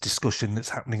Spaces discussion that's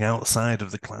happening outside of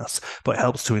the class, but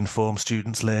helps to inform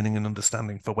students' learning and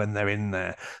understanding for when they're in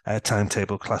their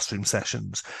timetable classroom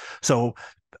sessions. So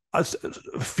as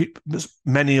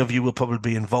many of you will probably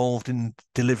be involved in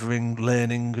delivering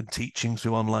learning and teaching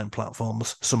through online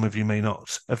platforms. Some of you may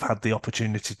not have had the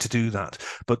opportunity to do that.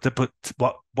 But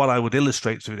what I would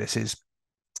illustrate through this is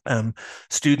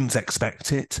students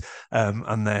expect it,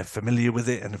 and they're familiar with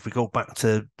it. And if we go back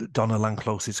to Donna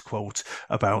Langclose's quote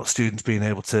about students being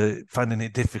able to finding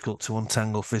it difficult to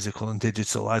untangle physical and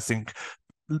digital, I think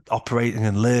operating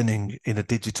and learning in a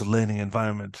digital learning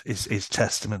environment is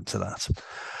testament to that.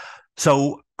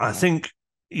 So I think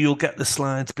you'll get the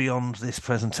slides beyond this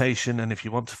presentation, and if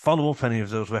you want to follow up any of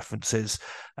those references,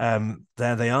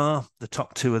 there they are. The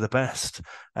top two are the best,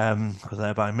 because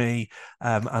they're by me,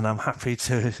 and I'm happy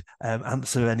to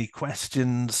answer any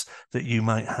questions that you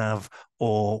might have,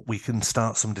 or we can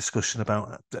start some discussion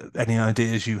about any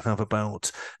ideas you have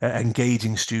about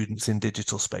engaging students in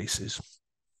digital spaces.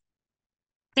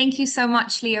 Thank you so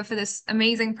much, Leo, for this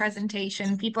amazing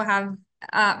presentation. People have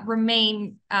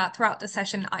remained throughout the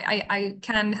session. I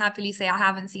can happily say I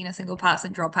haven't seen a single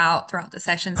person drop out throughout the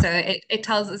session. So it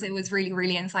tells us it was really,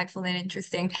 really insightful and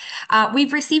interesting.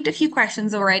 We've received a few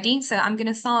questions already. So I'm going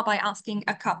to start by asking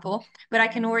a couple, but I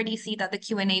can already see that the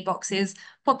Q&A box is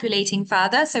populating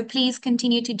further. So please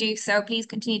continue to do so. Please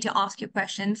continue to ask your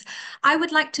questions. I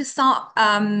would like to start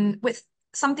with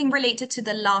something related to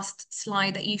the last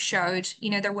slide that you showed.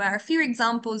 There were a few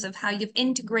examples of how you've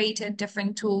integrated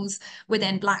different tools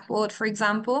within Blackboard, for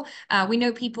example. We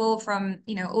know people from,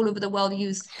 all over the world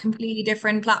use completely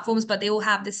different platforms, but they all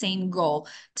have the same goal: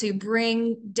 to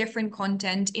bring different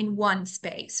content in one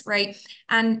space, right?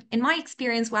 And in my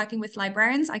experience working with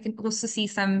librarians, I can also see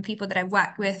some people that I've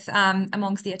worked with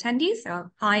amongst the attendees.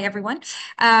 So hi, everyone.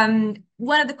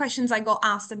 One of the questions I got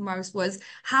asked the most was,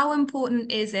 how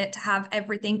important is it to have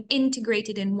everything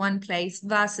integrated in one place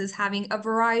versus having a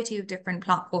variety of different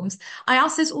platforms? I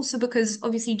ask this also because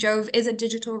obviously JoVE is a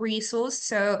digital resource,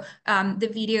 so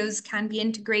the videos can be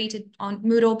integrated on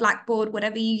Moodle, Blackboard,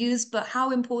 whatever you use, but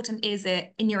how important is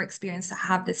it in your experience to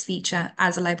have this feature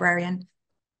as a librarian?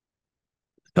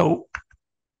 So,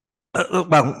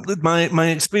 well, my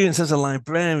experience as a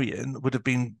librarian would have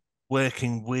been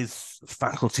working with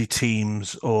faculty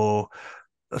teams, or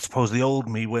I suppose the old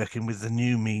me working with the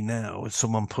new me now, as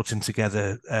someone putting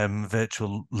together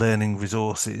virtual learning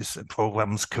resources and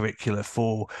programs, curricula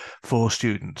for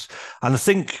students. And I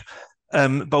think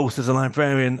both as a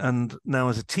librarian and now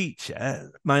as a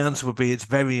teacher, my answer would be it's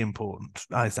very important.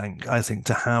 I think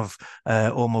to have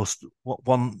almost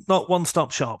not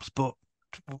one-stop shops, but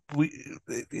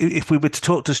if we were to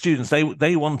talk to students,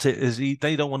 they want it as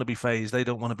they don't want to be phased, they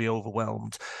don't want to be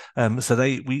overwhelmed. So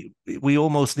we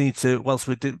almost need to, whilst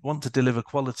we want to deliver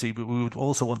quality, but we would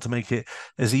also want to make it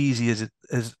as easy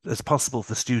as possible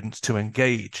for students to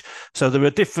engage. So there are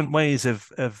different ways of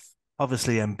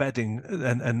obviously embedding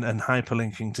and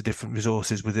hyperlinking to different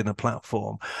resources within a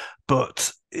platform,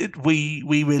 but we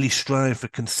really strive for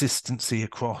consistency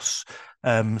across.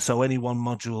 So any one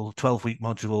module, 12-week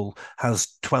module,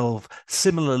 has 12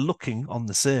 similar looking on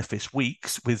the surface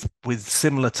weeks with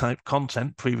similar type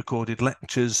content, pre-recorded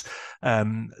lectures,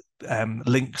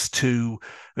 links to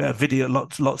video,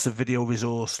 lots of video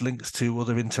resource, links to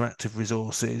other interactive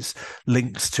resources,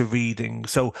 links to reading.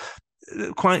 So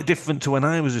quite different to when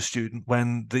I was a student,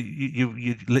 when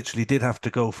you literally did have to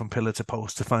go from pillar to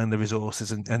post to find the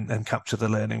resources and capture the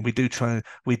learning. We do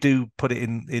put it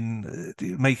in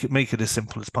make it as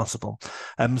simple as possible.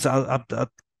 So I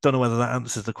don't know whether that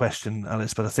answers the question,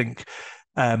 Alice, but I think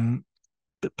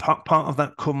part of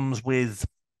that comes with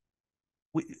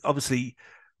obviously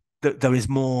there is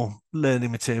more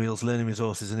learning materials, learning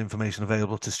resources, and information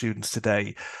available to students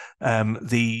today.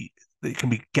 It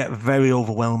can get very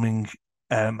overwhelming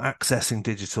accessing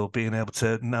digital, being able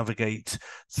to navigate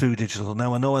through digital.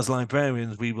 Now, I know as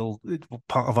librarians,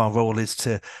 part of our role is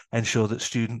to ensure that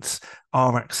students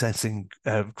are accessing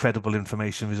credible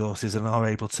information resources and are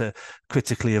able to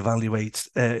critically evaluate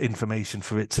information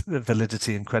for its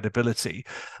validity and credibility.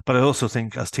 But I also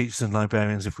think as teachers and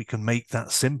librarians, if we can make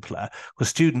that simpler, because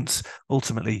students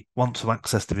ultimately want to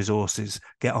access the resources,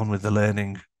 get on with the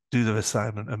learning, do their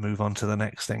assignment and move on to the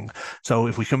next thing. So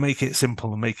if we can make it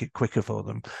simple and make it quicker for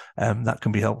them, that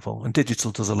can be helpful. And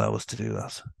digital does allow us to do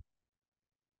that.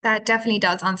 That definitely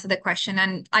does answer the question.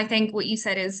 And I think what you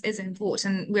said is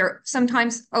important. We're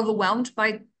sometimes overwhelmed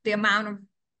by the amount of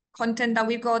content that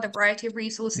we've got, the variety of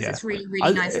resources. It's really,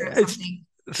 really nice to have something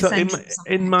so essential.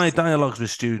 in my dialogues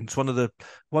with students, one of the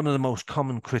most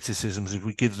common criticisms is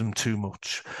we give them too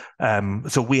much.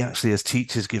 So we actually, as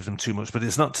teachers, give them too much. But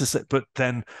it's not to say. But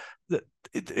then,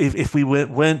 if we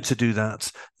weren't to do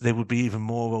that, they would be even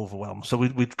more overwhelmed. So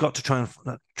we've got to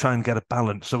try and get a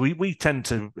balance. So we tend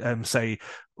to say,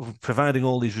 providing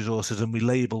all these resources, and we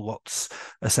label what's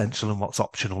essential and what's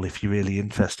optional if you're really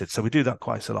interested. So we do that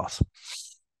quite a lot.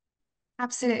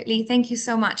 Absolutely. Thank you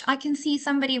so much. I can see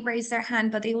somebody raised their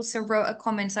hand, but they also wrote a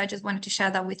comment, so I just wanted to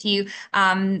share that with you. So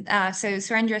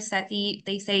Surendra Sethi,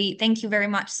 they say, thank you very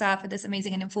much, sir, for this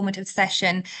amazing and informative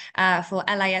session for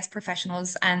LIS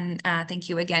professionals. And thank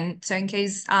you again. So in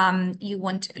case you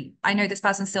want to, I know this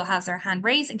person still has their hand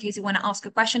raised. In case you want to ask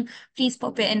a question, please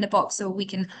pop it in the box so we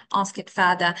can ask it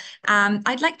further.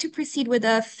 I'd like to proceed with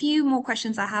a few more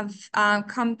questions I have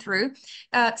come through.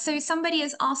 So somebody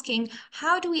is asking,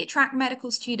 how do we attract medical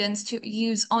students to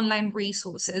use online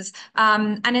resources?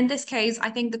 And in this case, I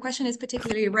think the question is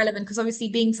particularly relevant because obviously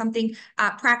being something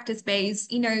practice-based,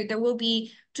 there will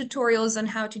be tutorials on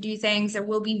how to do things. There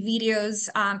will be videos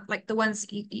like the ones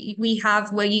we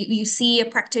have where you see a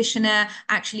practitioner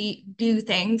actually do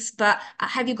things. But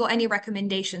have you got any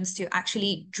recommendations to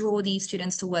actually draw these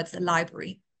students towards the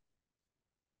library?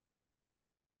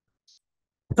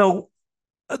 So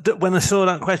when I saw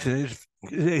that question,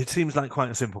 it seems like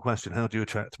quite a simple question. How do you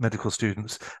attract medical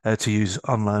students to use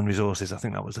online resources? I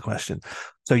think that was the question.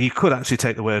 So you could actually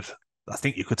take the word, I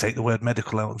think you could take the word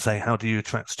medical out and say, how do you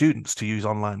attract students to use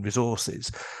online resources?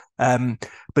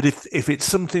 But if it's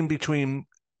something between,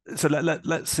 so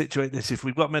let's situate this. If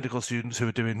we've got medical students who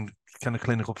are doing kind of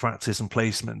clinical practice and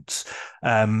placements,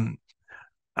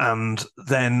 and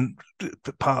then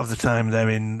part of the time they're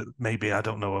in maybe, I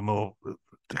don't know, a more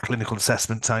clinical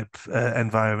assessment type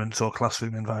environments or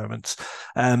classroom environments.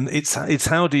 It's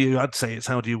how do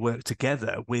you work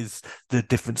together with the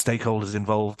different stakeholders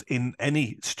involved in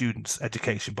any student's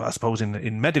education, but I suppose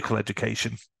in medical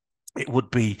education, it would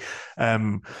be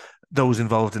those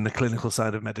involved in the clinical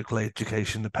side of medical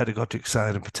education, the pedagogic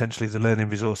side, and potentially the learning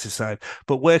resources side,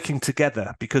 but working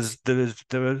together because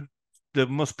there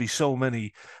must be so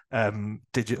many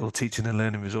digital teaching and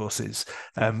learning resources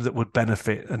that would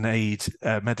benefit and aid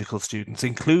medical students,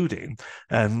 including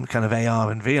kind of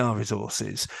AR and VR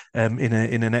resources in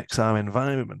an XR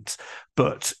environment.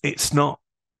 But it's not.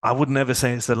 I would never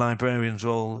say it's the librarian's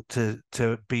role to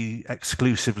be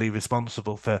exclusively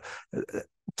responsible for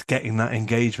getting that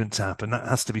engagement to happen. That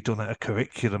has to be done at a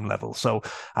curriculum level. So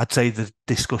I'd say the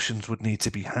discussions would need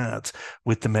to be had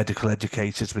with the medical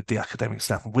educators, with the academic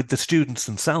staff, and with the students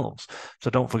themselves. So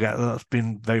don't forget that that's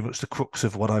been very much the crux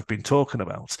of what I've been talking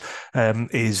about,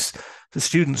 is the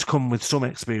students come with some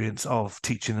experience of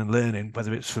teaching and learning,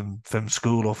 whether it's from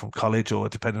school or from college, or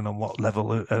depending on what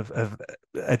level of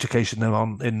education they're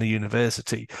on in the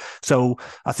university. So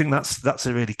I think that's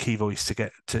a really key voice to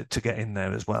get in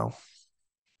there as well.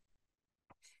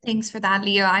 Thanks for that,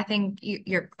 Leo. I think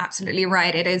you're absolutely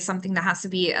right. It is something that has to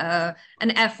be an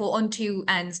effort on two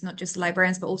ends, not just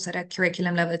librarians, but also at a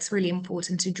curriculum level. It's really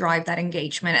important to drive that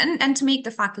engagement and to make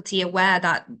the faculty aware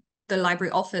that the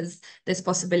library offers this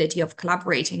possibility of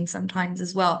collaborating sometimes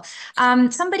as well.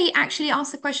 Somebody actually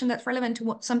asked a question that's relevant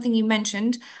to something you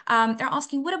mentioned. They're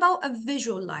asking, what about a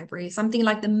visual library, something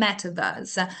like the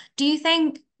metaverse? Do you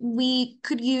think we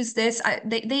could use this?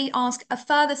 They ask a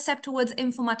further step towards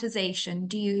informatization.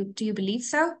 Do you believe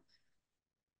so?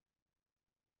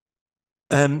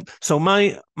 So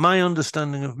my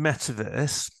understanding of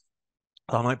metaverse,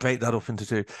 I might break that up into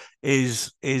two,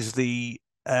 is the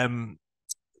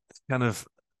kind of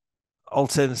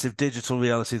alternative digital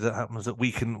reality that happens that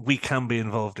we can be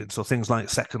involved in. So things like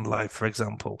Second Life, for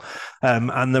example,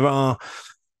 and there are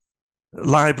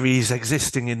libraries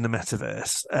existing in the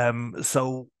metaverse.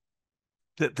 So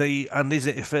that and is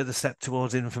it a further step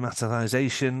towards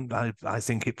informatization? I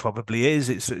think it probably is.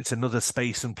 It's another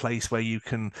space and place where you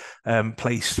can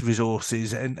place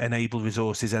resources, and enable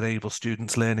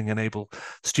students learning, enable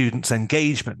students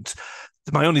engagement.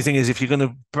 My only thing is, if you're going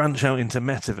to branch out into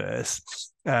metaverse,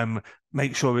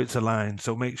 make sure it's aligned.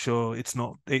 So make sure it's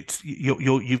not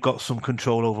you've got some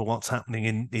control over what's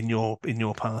happening in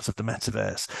your part of the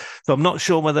metaverse. So I'm not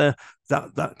sure whether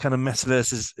that kind of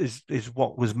metaverse is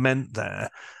what was meant there,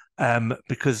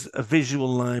 because a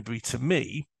visual library to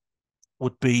me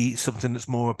would be something that's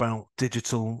more about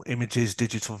digital images,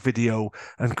 digital video,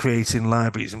 and creating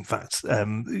libraries. In fact,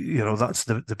 that's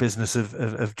the business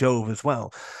of JoVE as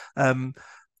well.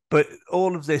 But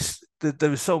all of this,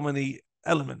 there are so many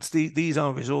elements. These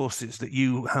are resources that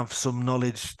you have some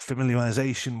knowledge,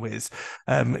 familiarization with.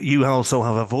 You also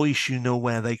have a voice. You know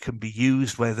where they can be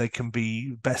used, where they can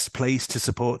be best placed to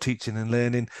support teaching and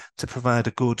learning, to provide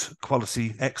a good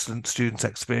quality, excellent student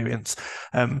experience.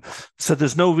 So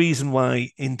there's no reason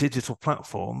why in digital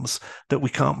platforms that we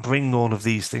can't bring all of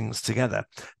these things together.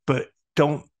 But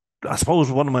don't I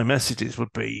suppose one of my messages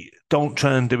would be, don't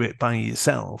try and do it by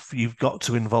yourself. You've got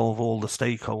to involve all the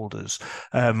stakeholders,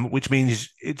 which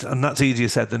means and that's easier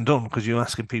said than done, because you're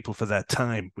asking people for their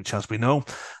time, which, as we know,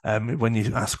 when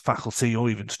you ask faculty or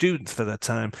even students for their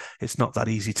time, it's not that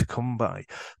easy to come by.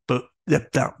 But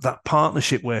that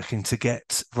partnership working to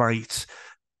get right,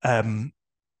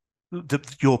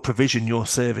 your provision, your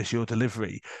service, your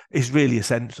delivery is really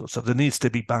essential. So there needs to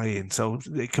be buy-in. So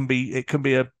it can be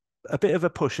a bit of a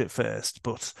push at first,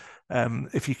 but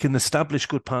if you can establish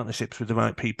good partnerships with the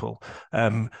right people,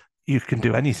 you can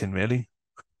do anything really.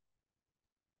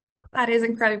 That is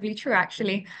incredibly true,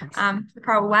 actually. The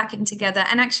power of working together.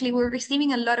 And actually, we're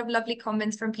receiving a lot of lovely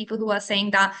comments from people who are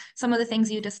saying that some of the things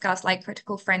you discussed, like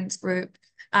critical friends group,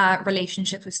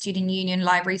 relationships with student union,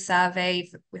 library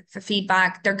survey for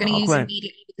feedback, they're going to Oh, use great.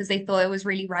 immediately because they thought it was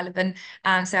really relevant.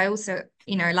 So I also,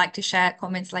 like to share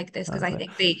comments like this because Oh, I great.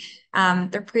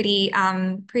 think they're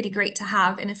pretty great to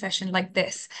have in a session like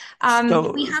this. We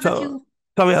So, have a so few.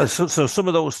 Sorry, so some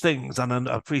of those things, and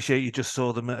I appreciate you just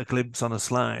saw them at a glimpse on a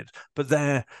slide, but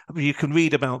you can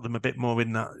read about them a bit more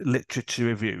in that literature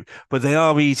review, but they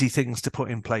are easy things to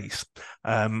put in place,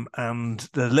 and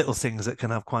they're little things that can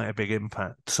have quite a big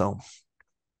impact. So,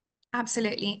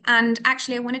 Absolutely. And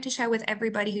actually, I wanted to share with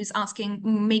everybody who's asking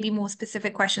maybe more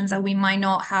specific questions that we might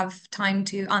not have time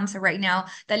to answer right now,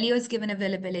 that Leo has given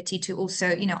availability to also,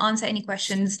 answer any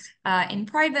questions in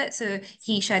private. So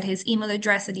he shared his email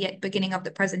address at the beginning of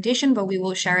the presentation, but we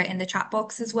will share it in the chat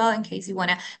box as well in case you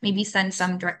want to maybe send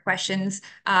some direct questions.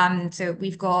 So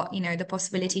we've got, the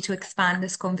possibility to expand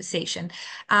this conversation.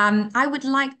 I would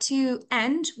like to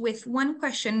end with one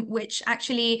question, which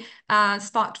actually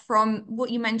sparked from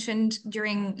what you mentioned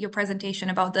during your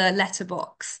presentation about the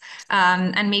letterbox,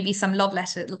 and maybe some love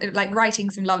letters, like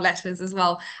writing some love letters as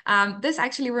well. This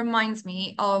actually reminds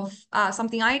me of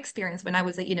something I experienced when I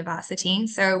was at university.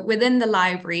 So within the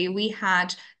library, we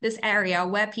had this area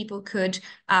where people could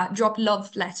drop love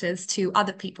letters to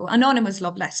other people, anonymous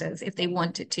love letters if they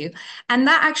wanted to. And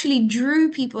that actually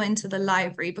drew people into the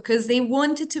library because they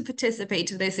wanted to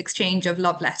participate in this exchange of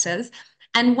love letters.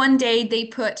 And one day they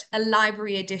put a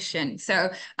library edition. So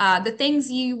the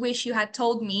things you wish you had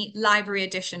told me, library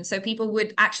edition. So people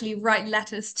would actually write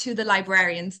letters to the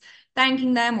librarians,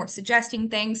 thanking them or suggesting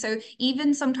things. So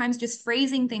even sometimes just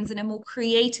phrasing things in a more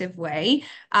creative way,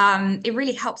 it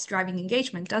really helps driving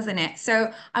engagement, doesn't it?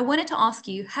 So I wanted to ask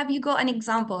you, have you got an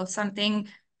example of something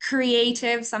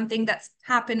creative, something that's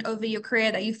happened over your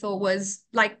career that you thought was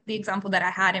like the example that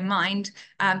I had in mind,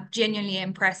 genuinely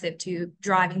impressive to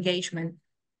drive engagement?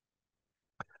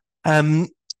 Um,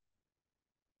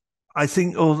 I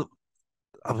think, oh,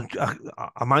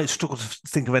 I might struggle to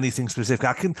think of anything specific.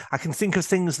 I can think of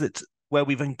things that where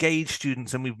we've engaged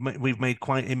students and we've made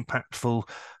quite impactful,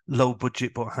 low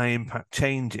budget but high impact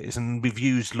changes, and we've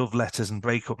used love letters and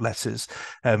breakup letters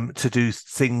to do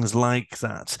things like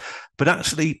that. But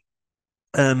actually,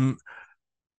 um,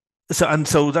 so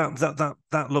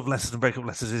that love letters and breakup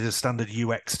letters is a standard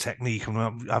UX technique,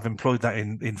 and I've employed that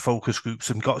in focus groups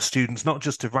and got students not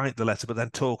just to write the letter but then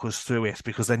talk us through it,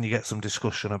 because then you get some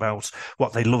discussion about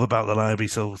what they love about the library,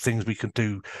 so things we could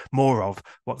do more of,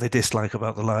 what they dislike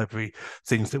about the library,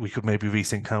 things that we could maybe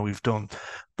rethink how we've done.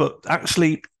 But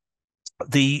actually,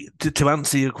 to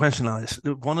answer your question, Alice,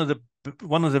 one of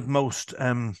the most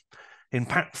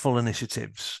impactful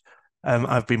initiatives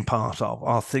I've been part of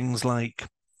are things like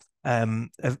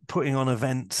putting on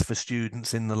events for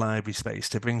students in the library space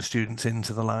to bring students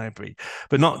into the library,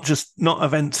 but not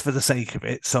events for the sake of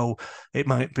it. So it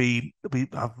might be in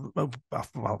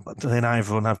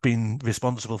I've run, I've been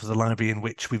responsible for the library in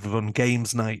which we've run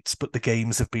games nights, but the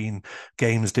games have been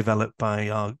games developed by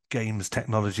our games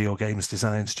technology or games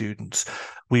design students.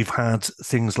 We've had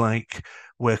things like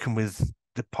working with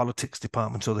the politics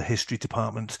department or the history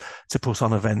department to put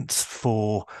on events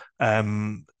for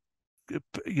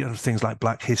things like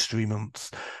Black History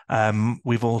Month.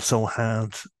 We've also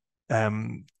had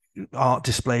art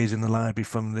displays in the library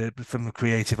from the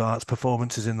creative arts,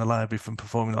 performances in the library from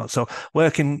performing arts. So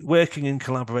working in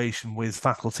collaboration with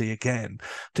faculty again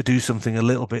to do something a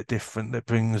little bit different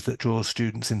that draws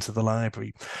students into the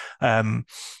library. And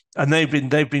they've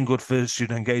been good for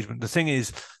student engagement. The thing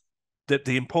is, that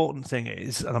the important thing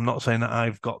is, and I'm not saying that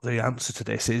I've got the answer to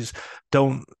this, is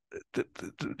don't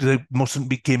they mustn't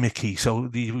be gimmicky. So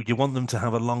you want them to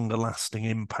have a longer lasting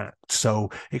impact. So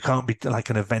it can't be like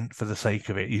an event for the sake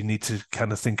of it. You need to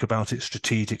kind of think about it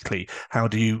strategically. How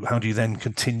do you then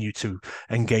continue to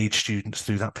engage students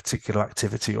through that particular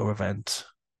activity or event?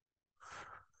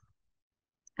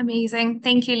 Amazing.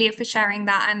 Thank you, Leah, for sharing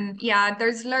that. And yeah,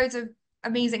 there's loads of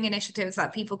amazing initiatives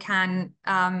that people can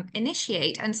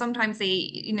initiate. And sometimes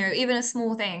even a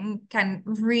small thing can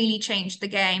really change the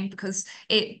game because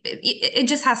it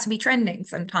just has to be trending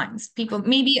sometimes. People,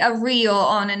 maybe a reel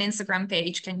on an Instagram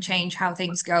page can change how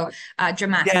things go Yeah,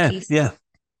 dramatically. yeah.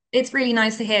 It's really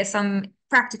nice to hear some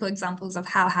practical examples of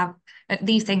how have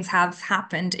these things have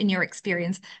happened in your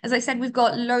experience. As I said, we've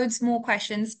got loads more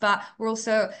questions, but we're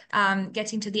also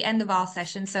getting to the end of our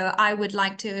session. So I would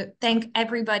like to thank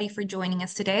everybody for joining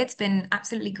us today. It's been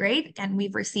absolutely great, and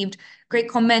we've received great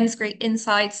comments, great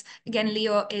insights. Again,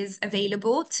 Leo is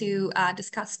available to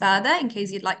discuss further in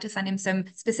case you'd like to send him some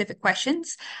specific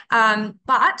questions.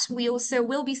 But we also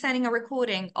will be sending a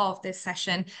recording of this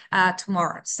session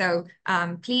tomorrow. So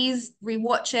please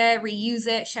rewatch it, reuse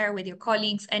it, share it with your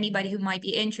colleagues, anybody who might be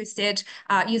interested,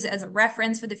 use it as a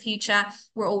reference for the future.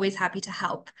 We're always happy to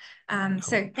help.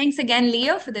 So thanks again,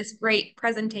 Leo, for this great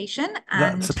presentation.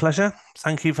 That's a And pleasure.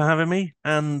 Thank you for having me.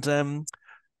 And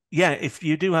yeah, if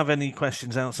you do have any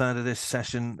questions outside of this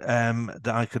session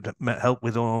that I could help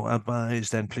with or advise,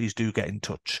 then please do get in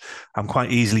touch. I'm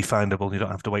quite easily findable. You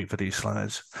don't have to wait for these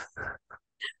slides.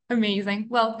 amazing.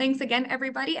 Well, thanks again,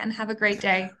 everybody, and have a great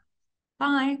day.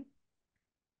 Bye.